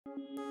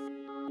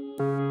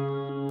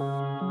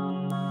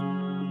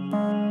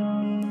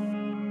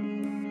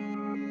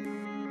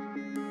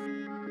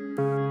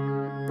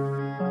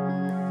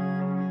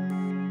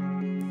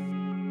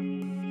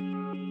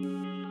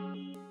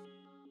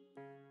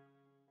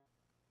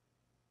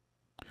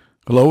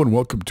Hello and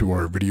welcome to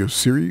our video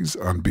series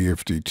on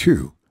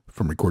BFD2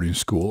 from Recording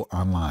School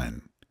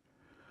Online.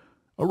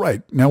 All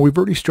right, now we've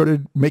already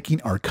started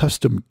making our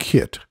custom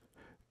kit,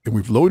 and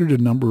we've loaded a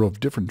number of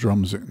different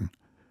drums in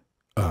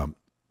from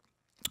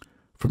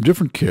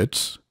different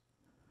kits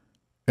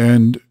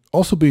and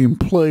also being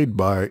played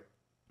by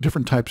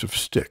different types of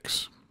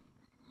sticks.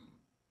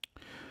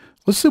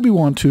 Let's say we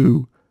want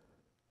to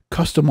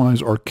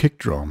customize our kick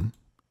drum.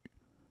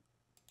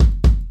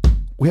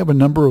 We have a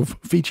number of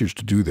features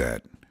to do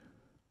that.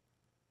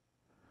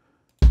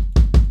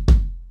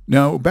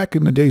 Now, back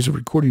in the days of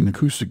recording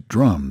acoustic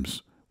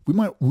drums, we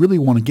might really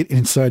want to get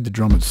inside the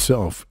drum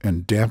itself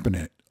and dampen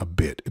it a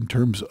bit in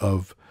terms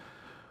of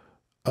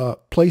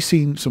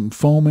placing some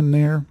foam in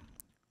there,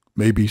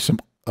 maybe some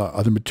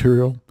other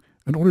material,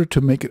 in order to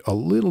make it a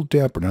little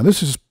damper. Now,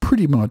 this is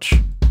pretty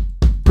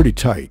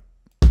tight.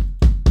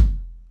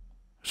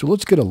 So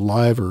let's get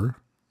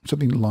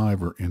something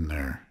liver in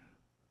there.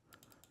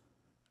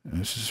 And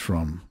this is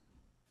from...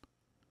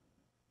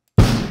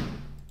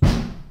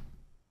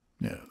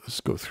 Yeah, let's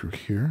go through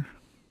here.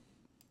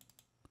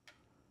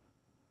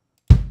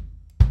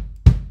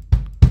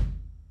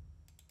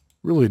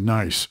 Really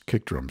nice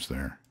kick drums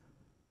there.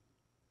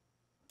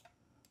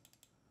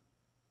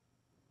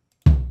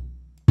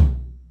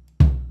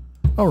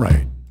 All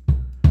right.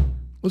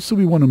 Let's say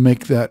we want to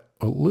make that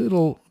a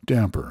little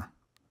damper.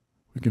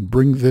 We can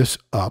bring this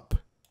up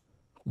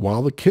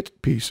while the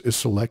kit piece is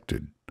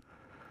selected.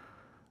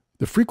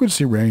 The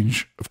frequency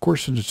range, of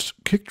course, in its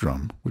kick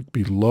drum would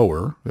be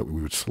lower, that we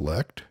would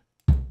select.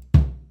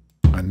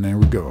 And there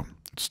we go.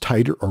 It's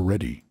tighter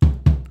already.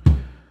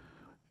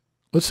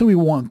 Let's say we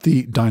want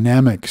the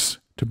dynamics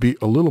to be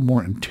a little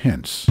more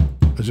intense,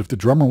 as if the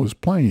drummer was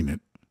playing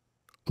it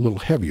a little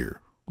heavier.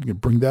 We can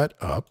bring that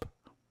up.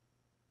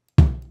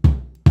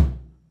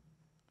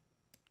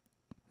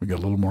 We got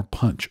a little more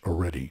punch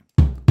already.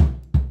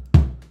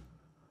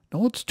 Now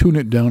let's tune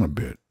it down a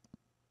bit.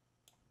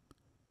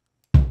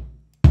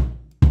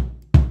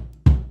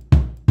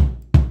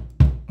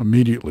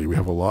 Immediately we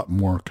have a lot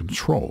more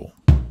control.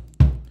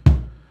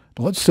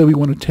 Now let's say we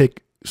want to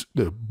take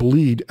the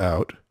bleed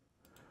out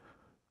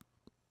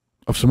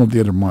of some of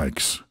the other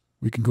mics.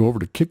 We can go over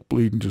to kick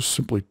bleed and just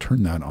simply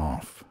turn that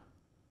off.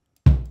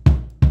 We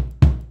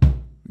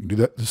can do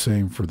that the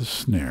same for the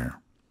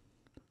snare.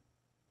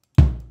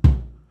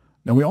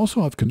 Now we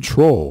also have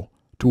control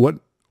to what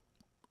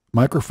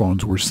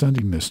microphones we're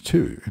sending this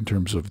to in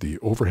terms of the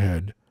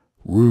overhead,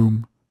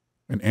 room,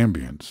 and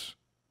ambience.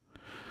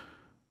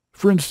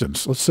 For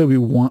instance, let's say we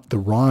want the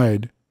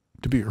ride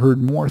to be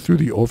heard more through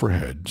the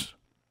overheads,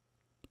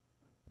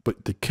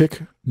 but the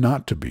kick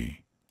not to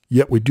be.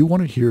 Yet we do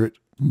want to hear it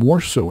more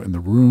so in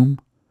the room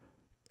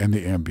and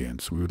the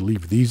ambience. We would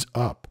leave these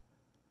up,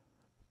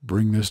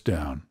 bring this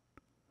down.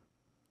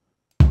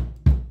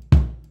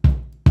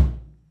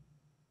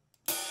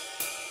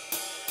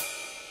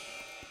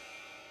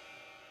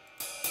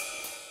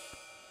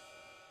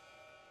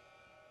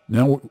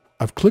 Now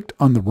I've clicked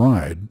on the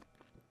ride,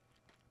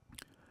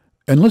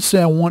 and let's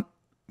say I want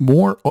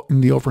more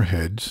in the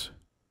overheads,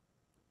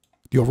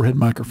 the overhead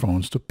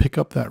microphones to pick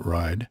up that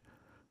ride,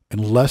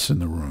 and less in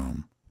the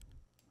room.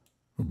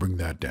 We'll bring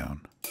that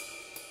down.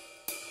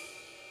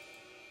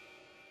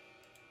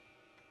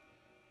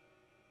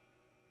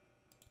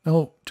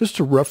 Now, just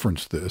to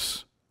reference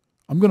this,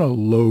 I'm going to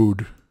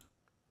load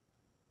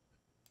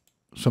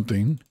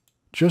something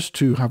just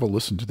to have a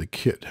listen to the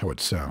kit, how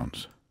it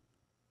sounds.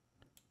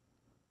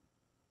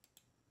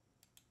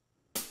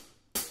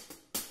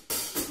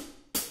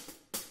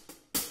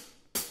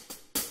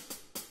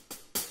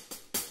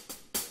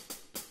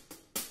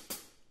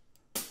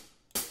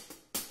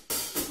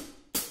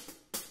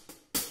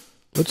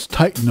 Let's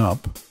tighten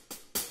up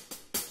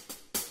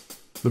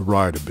the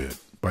ride a bit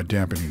by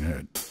dampening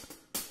it.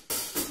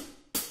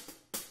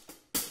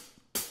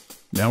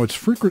 Now its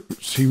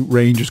frequency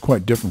range is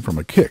quite different from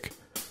a kick.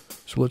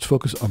 So let's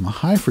focus on the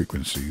high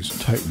frequencies and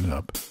tighten it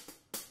up.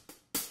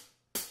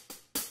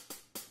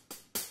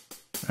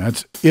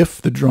 That's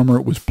if the drummer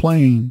was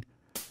playing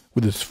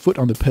with his foot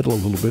on the pedal a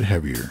little bit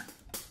heavier.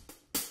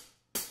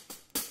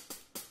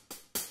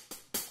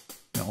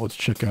 Now let's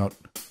check out.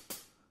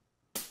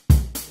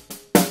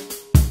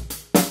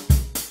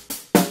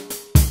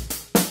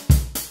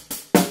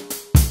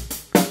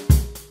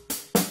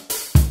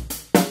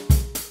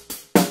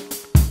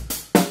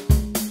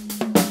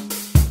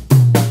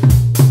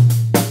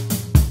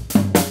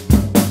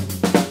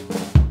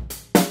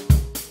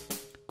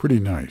 Pretty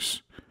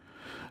nice.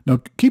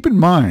 Now keep in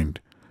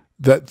mind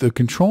that the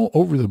control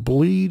over the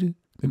bleed,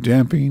 the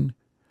damping,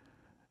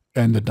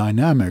 and the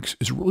dynamics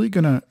is really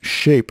going to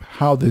shape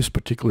how this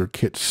particular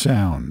kit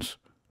sounds.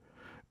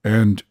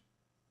 And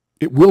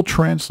it will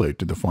translate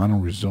to the final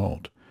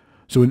result.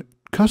 So in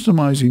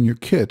customizing your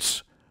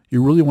kits,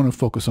 you really want to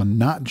focus on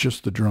not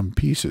just the drum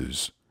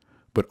pieces,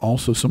 but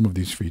also some of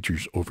these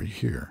features over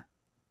here.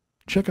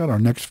 Check out our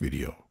next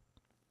video.